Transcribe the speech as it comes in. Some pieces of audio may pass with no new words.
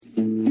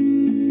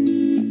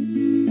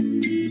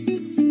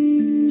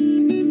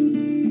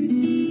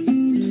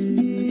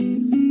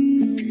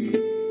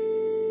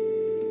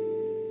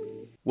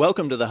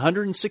Welcome to the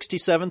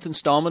 167th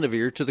installment of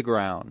Ear to the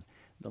Ground,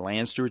 the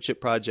Land Stewardship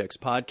Project's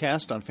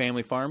podcast on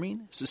family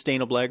farming,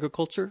 sustainable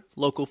agriculture,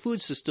 local food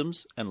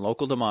systems, and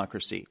local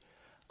democracy.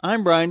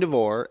 I'm Brian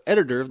DeVore,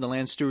 editor of the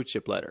Land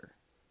Stewardship Letter.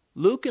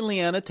 Luke and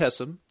Leanna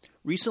Tessum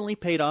recently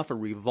paid off a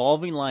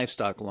revolving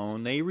livestock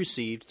loan they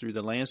received through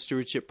the Land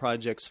Stewardship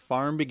Project's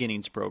Farm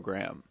Beginnings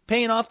program.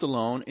 Paying off the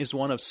loan is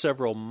one of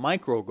several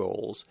micro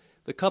goals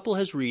the couple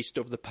has reached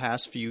over the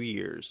past few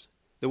years.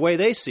 The way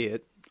they see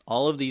it,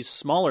 all of these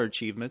smaller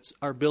achievements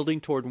are building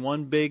toward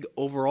one big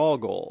overall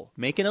goal,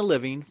 making a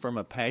living from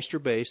a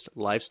pasture-based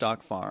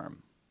livestock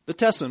farm. The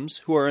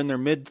Tessums, who are in their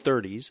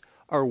mid-30s,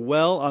 are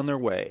well on their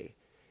way.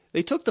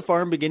 They took the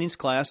Farm Beginnings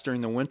class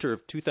during the winter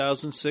of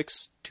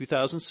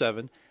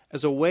 2006-2007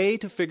 as a way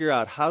to figure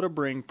out how to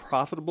bring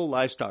profitable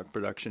livestock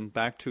production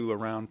back to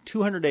around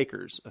 200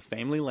 acres of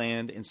family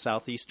land in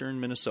southeastern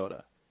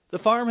Minnesota. The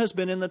farm has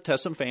been in the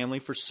Tessum family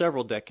for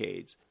several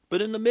decades,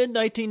 but in the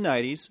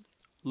mid-1990s,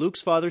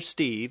 Luke's father,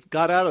 Steve,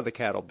 got out of the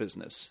cattle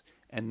business,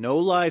 and no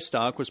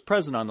livestock was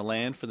present on the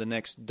land for the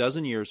next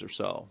dozen years or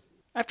so.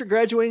 After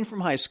graduating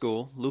from high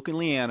school, Luke and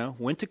Leanna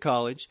went to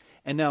college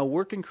and now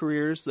work in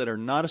careers that are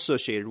not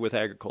associated with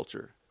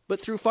agriculture. But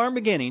through Farm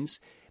Beginnings,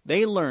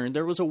 they learned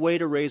there was a way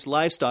to raise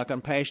livestock on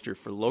pasture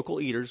for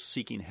local eaters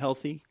seeking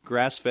healthy,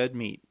 grass-fed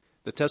meat.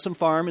 The Tessum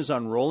farm is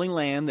on rolling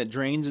land that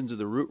drains into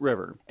the Root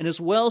River and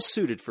is well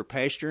suited for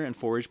pasture and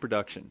forage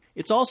production.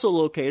 It's also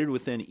located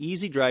within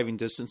easy driving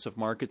distance of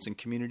markets in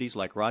communities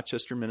like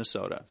Rochester,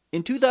 Minnesota.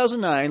 In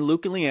 2009,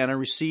 Luke and Leanna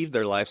received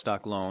their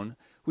livestock loan,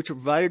 which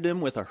provided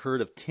them with a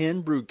herd of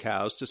 10 brood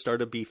cows to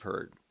start a beef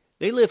herd.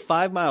 They live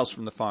 5 miles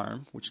from the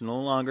farm, which no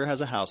longer has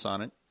a house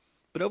on it,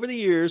 but over the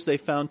years they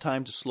found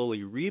time to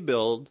slowly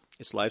rebuild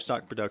its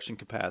livestock production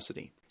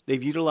capacity.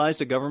 They've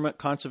utilized a government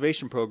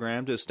conservation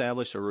program to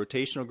establish a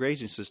rotational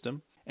grazing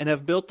system and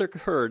have built their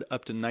herd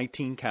up to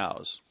 19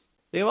 cows.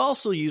 They have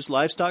also used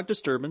livestock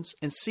disturbance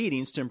and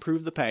seedings to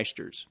improve the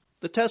pastures.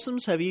 The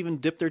Tessums have even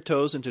dipped their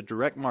toes into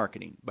direct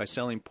marketing by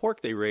selling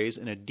pork they raise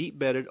in a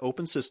deep-bedded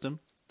open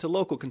system to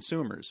local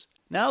consumers.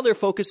 Now they're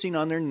focusing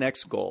on their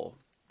next goal,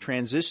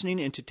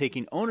 transitioning into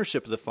taking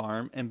ownership of the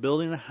farm and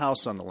building a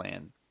house on the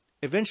land,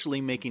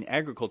 eventually making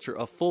agriculture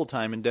a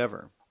full-time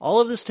endeavor. All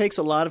of this takes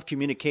a lot of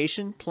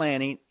communication,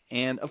 planning,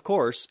 and, of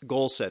course,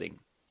 goal setting.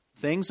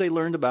 Things they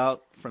learned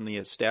about from the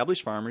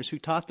established farmers who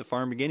taught the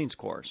Farm Beginnings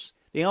course.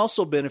 They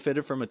also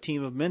benefited from a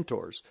team of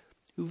mentors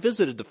who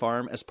visited the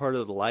farm as part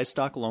of the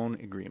livestock loan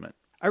agreement.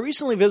 I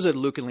recently visited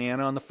Luke and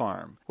Leanna on the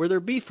farm, where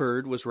their beef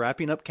herd was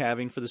wrapping up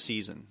calving for the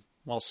season.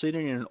 While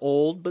sitting in an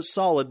old but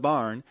solid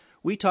barn,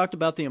 we talked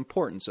about the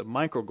importance of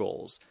micro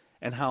goals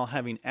and how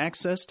having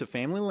access to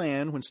family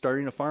land when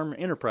starting a farm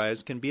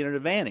enterprise can be an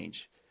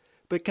advantage,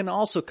 but can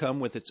also come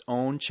with its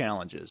own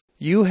challenges.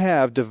 You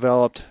have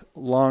developed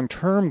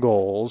long-term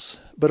goals,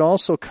 but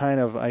also kind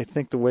of, I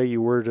think the way you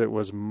worded it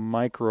was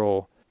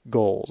micro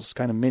goals,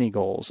 kind of mini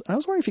goals. I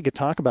was wondering if you could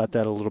talk about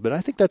that a little bit.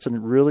 I think that's a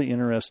really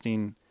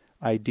interesting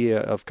idea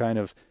of kind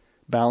of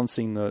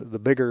balancing the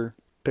bigger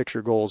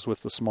picture goals with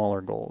the smaller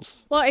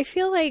goals. Well, I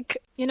feel like,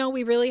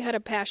 we really had a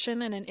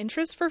passion and an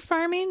interest for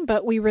farming,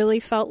 but we really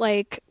felt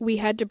like we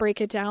had to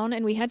break it down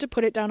and we had to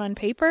put it down on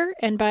paper.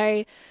 And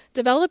by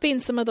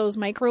developing some of those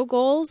micro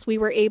goals, we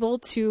were able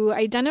to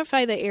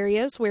identify the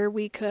areas where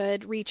we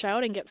could reach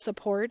out and get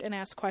support and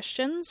ask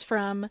questions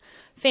from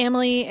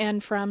family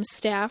and from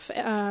staff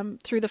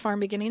through the Farm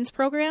Beginnings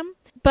program.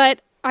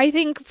 But I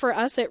think for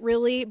us, it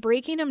really,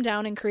 breaking them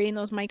down and creating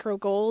those micro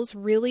goals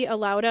really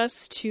allowed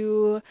us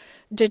to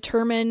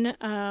determine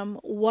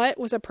what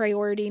was a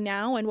priority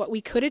now and what we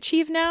could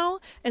achieve now.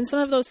 And some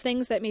of those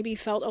things that maybe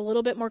felt a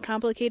little bit more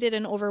complicated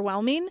and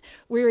overwhelming,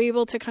 we were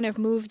able to kind of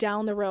move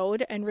down the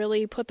road and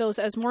really put those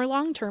as more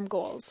long-term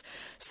goals.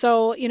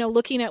 So,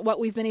 looking at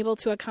what we've been able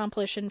to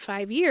accomplish in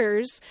 5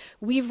 years,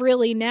 we've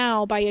really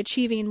now, by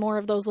achieving more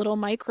of those little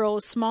micro,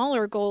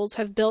 smaller goals,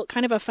 have built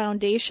kind of a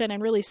foundation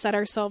and really set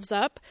ourselves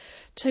up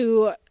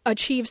to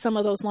achieve some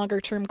of those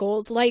longer term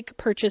goals, like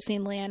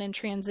purchasing land and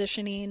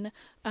transitioning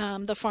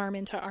the farm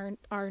into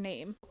our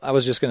name. I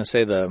was just going to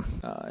say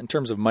in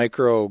terms of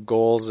micro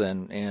goals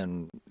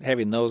and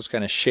having those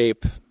kind of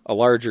shape a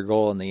larger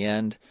goal in the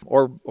end,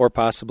 or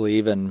possibly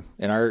even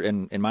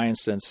in my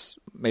instance,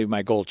 maybe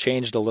my goal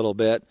changed a little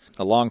bit,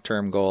 a long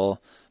term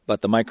goal, but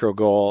the micro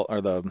goal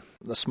or the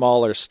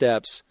smaller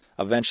steps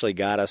eventually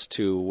got us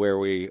to where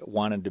we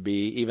wanted to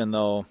be, even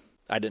though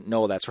I didn't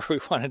know that's where we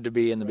wanted to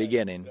be in the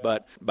beginning,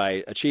 but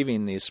by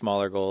achieving these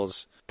smaller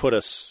goals, put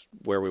us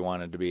where we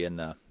wanted to be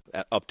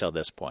up till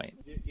this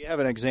point. Do you have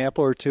an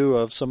example or two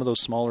of some of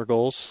those smaller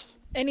goals?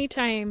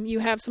 anytime you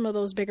have some of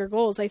those bigger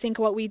goals, I think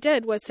what we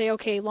did was say,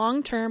 okay,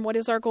 long term, what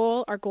is our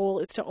goal? Our goal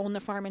is to own the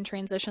farm and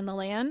transition the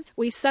land.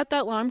 We set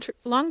that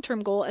long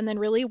term goal and then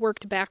really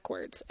worked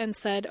backwards and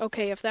said,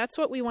 okay, if that's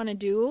what we want to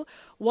do,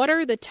 what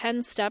are the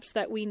 10 steps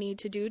that we need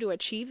to do to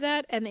achieve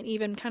that? And then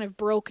even kind of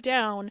broke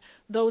down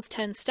those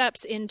 10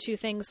 steps into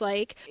things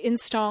like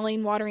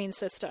installing watering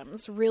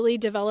systems, really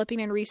developing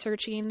and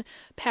researching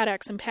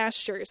paddocks and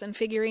pastures and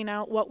figuring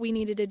out what we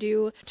needed to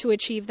do to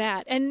achieve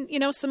that. And,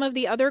 some of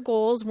the other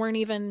goals weren't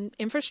even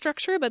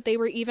infrastructure, but they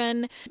were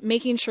even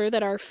making sure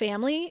that our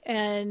family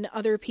and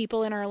other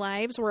people in our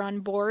lives were on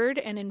board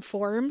and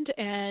informed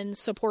and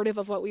supportive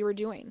of what we were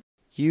doing.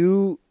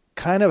 You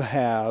kind of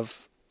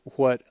have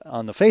what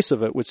on the face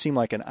of it would seem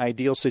like an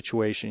ideal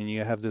situation.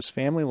 You have this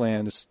family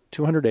land, it's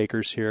 200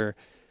 acres here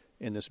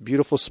in this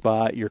beautiful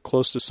spot. You're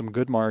close to some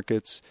good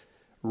markets,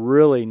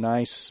 really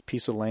nice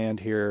piece of land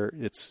here.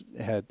 It's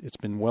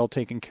been well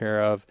taken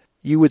care of.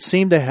 You would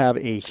seem to have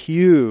a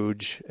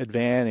huge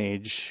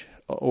advantage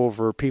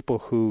over people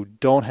who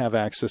don't have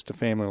access to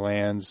family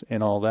lands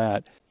and all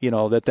that,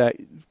 that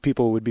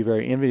people would be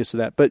very envious of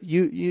that. But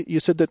you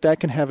said that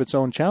can have its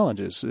own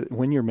challenges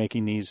when you're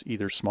making these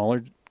either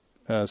smaller,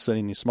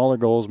 setting these smaller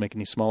goals, making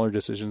these smaller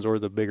decisions, or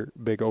the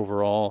big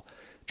overall,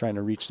 trying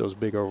to reach those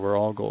big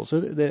overall goals.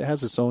 It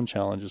has its own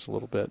challenges a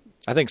little bit.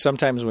 I think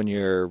sometimes when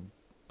you're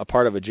a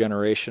part of a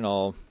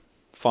generational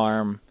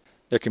farm,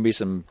 there can be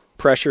some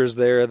pressures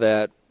there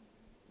that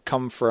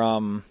come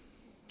from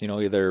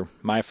either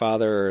my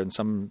father or in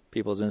some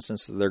people's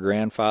instances their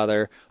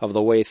grandfather, of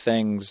the way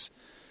things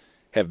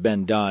have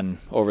been done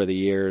over the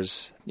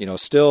years.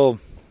 Still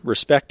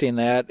respecting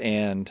that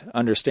and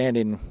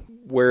understanding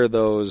where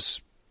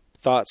those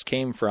thoughts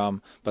came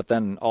from, but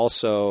then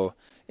also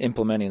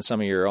implementing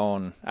some of your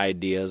own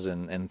ideas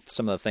and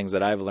some of the things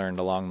that I've learned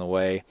along the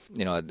way.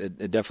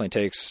 It definitely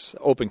takes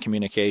open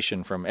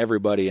communication from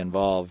everybody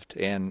involved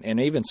and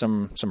even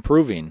some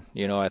proving.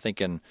 I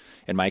think in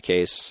my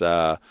case,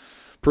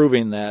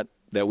 proving that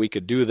we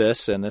could do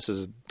this, and this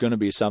is going to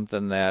be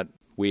something that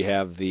we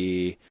have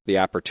the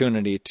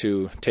opportunity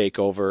to take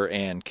over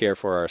and care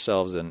for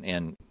ourselves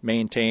and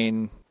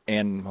maintain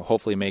and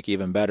hopefully make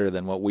even better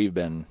than what we've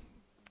been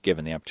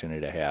given the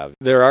opportunity to have.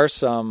 There are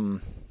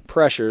some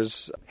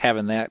pressures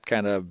having that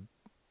kind of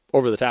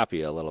over the top of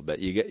you a little bit.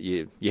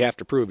 You have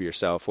to prove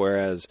yourself,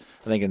 whereas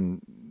I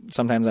think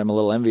sometimes I'm a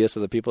little envious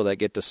of the people that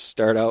get to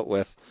start out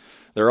with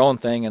their own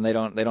thing and they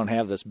don't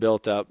have this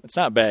built up, it's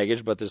not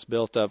baggage, but this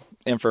built up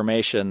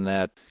information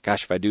that,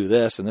 gosh, if I do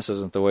this and this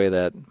isn't the way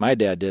that my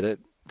dad did it,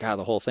 God,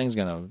 the whole thing's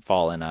going to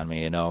fall in on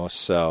me,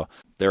 So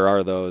there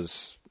are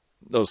those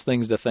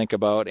things to think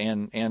about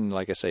and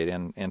like I say,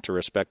 and to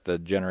respect the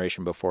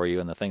generation before you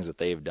and the things that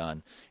they've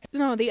done.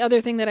 The other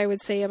thing that I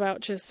would say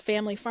about just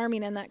family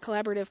farming and that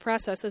collaborative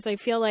process is I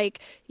feel like,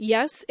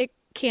 yes, it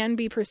can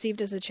be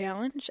perceived as a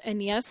challenge,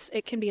 and yes,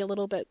 it can be a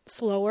little bit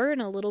slower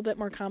and a little bit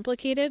more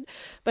complicated,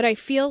 but I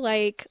feel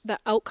like the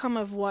outcome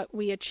of what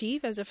we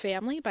achieve as a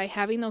family by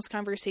having those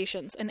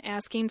conversations and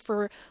asking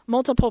for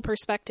multiple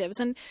perspectives,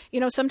 and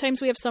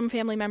sometimes we have some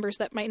family members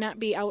that might not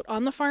be out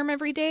on the farm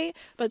every day,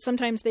 but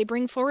sometimes they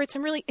bring forward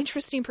some really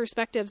interesting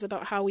perspectives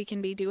about how we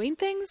can be doing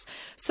things.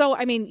 So,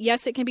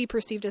 yes, it can be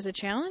perceived as a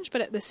challenge,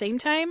 but at the same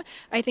time,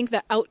 I think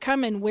the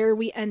outcome and where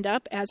we end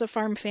up as a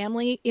farm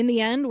family in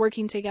the end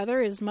working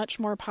together is much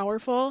more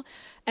powerful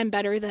and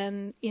better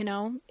than,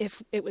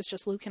 if it was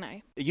just Luke and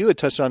I. You had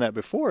touched on that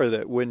before,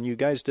 that when you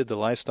guys did the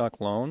livestock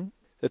loan,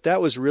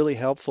 that was really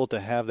helpful to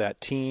have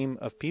that team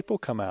of people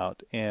come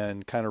out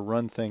and kind of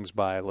run things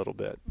by a little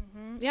bit.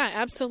 Mm-hmm. Yeah,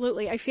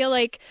 absolutely. I feel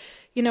like,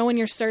 when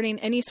you're starting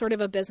any sort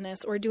of a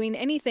business or doing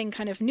anything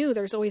kind of new,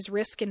 there's always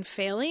risk in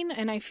failing.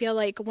 And I feel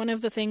like one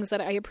of the things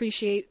that I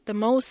appreciate the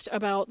most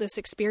about this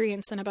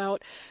experience and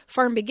about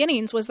Farm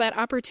Beginnings was that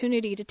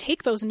opportunity to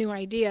take those new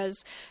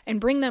ideas and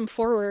bring them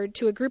forward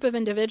to a group of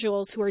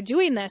individuals who are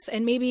doing this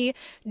and maybe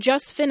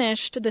just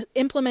finished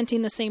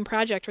implementing the same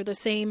project or the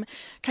same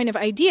kind of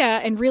idea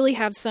and really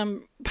have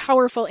some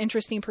powerful,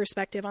 interesting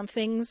perspective on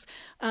things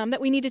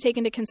that we need to take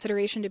into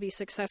consideration to be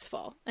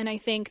successful. And I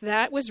think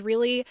that was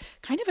really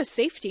kind of a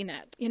safety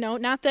net,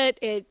 not that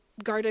it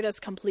guarded us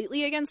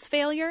completely against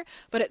failure,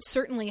 but it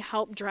certainly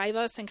helped drive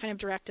us and kind of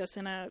direct us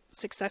in a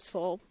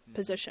successful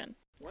position.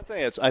 One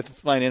thing I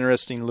find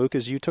interesting, Luke,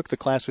 is you took the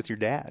class with your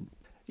dad.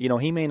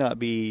 He may not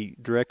be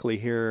directly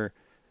here.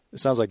 It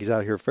sounds like he's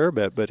out here a fair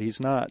bit, but he's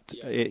not.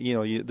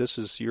 Yeah. This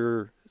is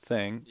your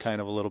thing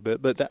kind of a little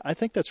bit. But I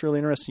think that's really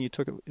interesting. You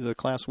took the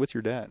class with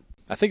your dad.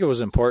 I think it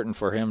was important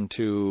for him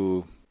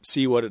to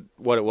see what it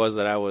was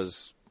that I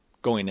was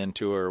going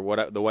into,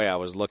 or the way I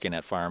was looking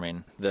at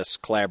farming, this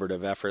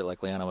collaborative effort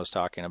like Leanna was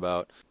talking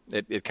about.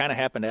 It kind of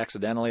happened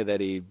accidentally that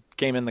he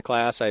came in the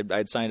class.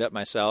 I'd signed up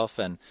myself,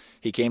 and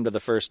he came to the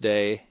first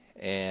day,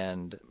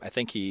 and I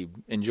think he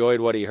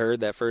enjoyed what he heard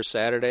that first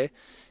Saturday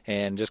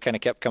and just kind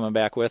of kept coming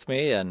back with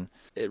me. And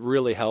it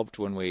really helped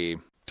when we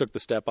took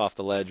the step off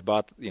the ledge,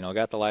 got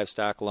the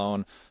livestock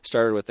loan,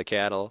 started with the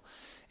cattle,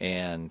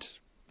 and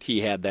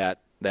he had that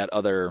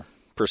other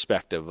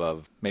perspective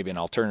of maybe an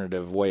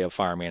alternative way of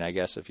farming, I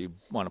guess, if you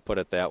want to put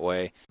it that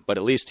way. But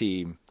at least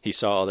he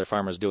saw other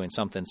farmers doing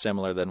something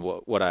similar than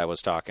what I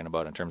was talking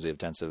about in terms of the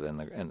intensive and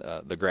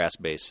the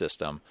grass-based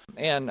system.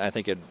 And I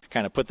think it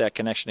kind of put that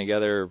connection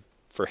together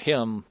for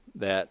him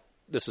that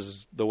this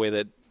is the way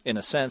that, in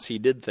a sense, he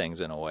did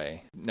things in a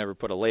way. Never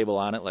put a label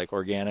on it like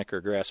organic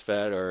or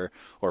grass-fed or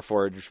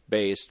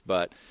forage-based,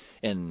 but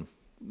in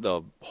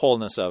the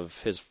wholeness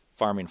of his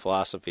farming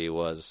philosophy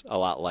was a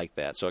lot like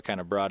that. So it kind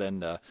of brought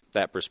into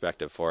that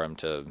perspective for him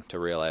to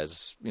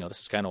realize, this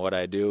is kind of what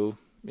I do.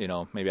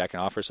 Maybe I can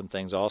offer some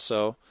things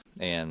also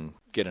and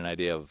get an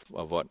idea of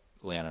what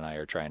Leanne and I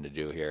are trying to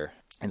do here,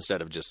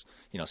 instead of just,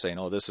 saying,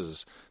 oh, this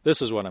is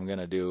what I'm going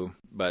to do,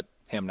 but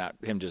him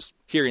just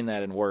hearing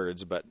that in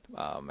words, but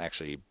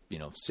actually,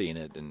 seeing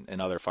it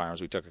in other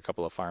farms. We took a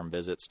couple of farm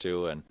visits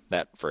too, and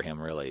that for him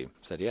really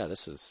said, yeah, I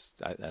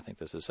think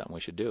this is something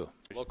we should do.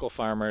 Local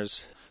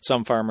farmers,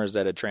 some farmers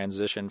that had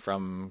transitioned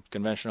from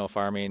conventional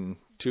farming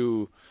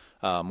to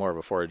more of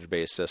a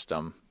forage-based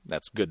system.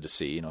 That's good to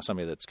see,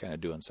 somebody that's kind of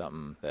doing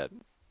something that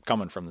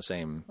coming from the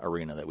same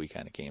arena that we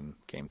kind of came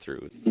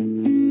through.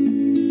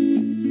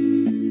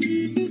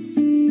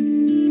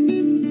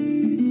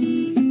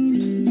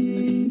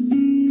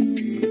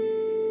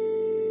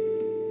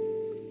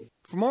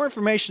 For more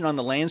information on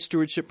the Land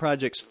Stewardship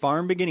Project's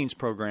Farm Beginnings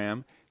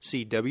program,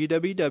 see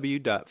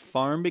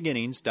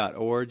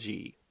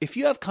www.farmbeginnings.org. If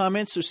you have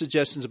comments or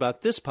suggestions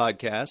about this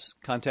podcast,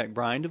 contact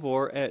Brian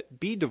DeVore at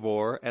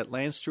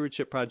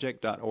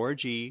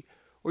bdevore@landstewardshipproject.org,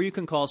 or you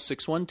can call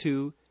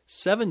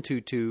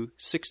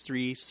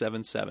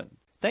 612-722-6377.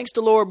 Thanks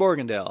to Laura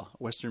Borgendale,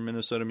 Western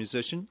Minnesota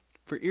musician,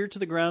 for Ear to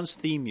the Ground's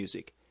theme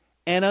music.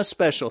 And a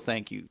special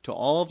thank you to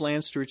all of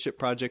Land Stewardship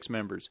Project's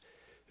members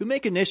who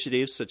make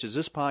initiatives such as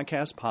this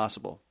podcast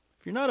possible.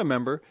 If you're not a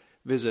member,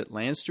 visit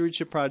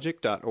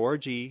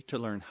landstewardshipproject.org to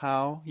learn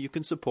how you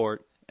can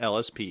support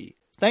LSP.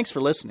 Thanks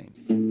for listening.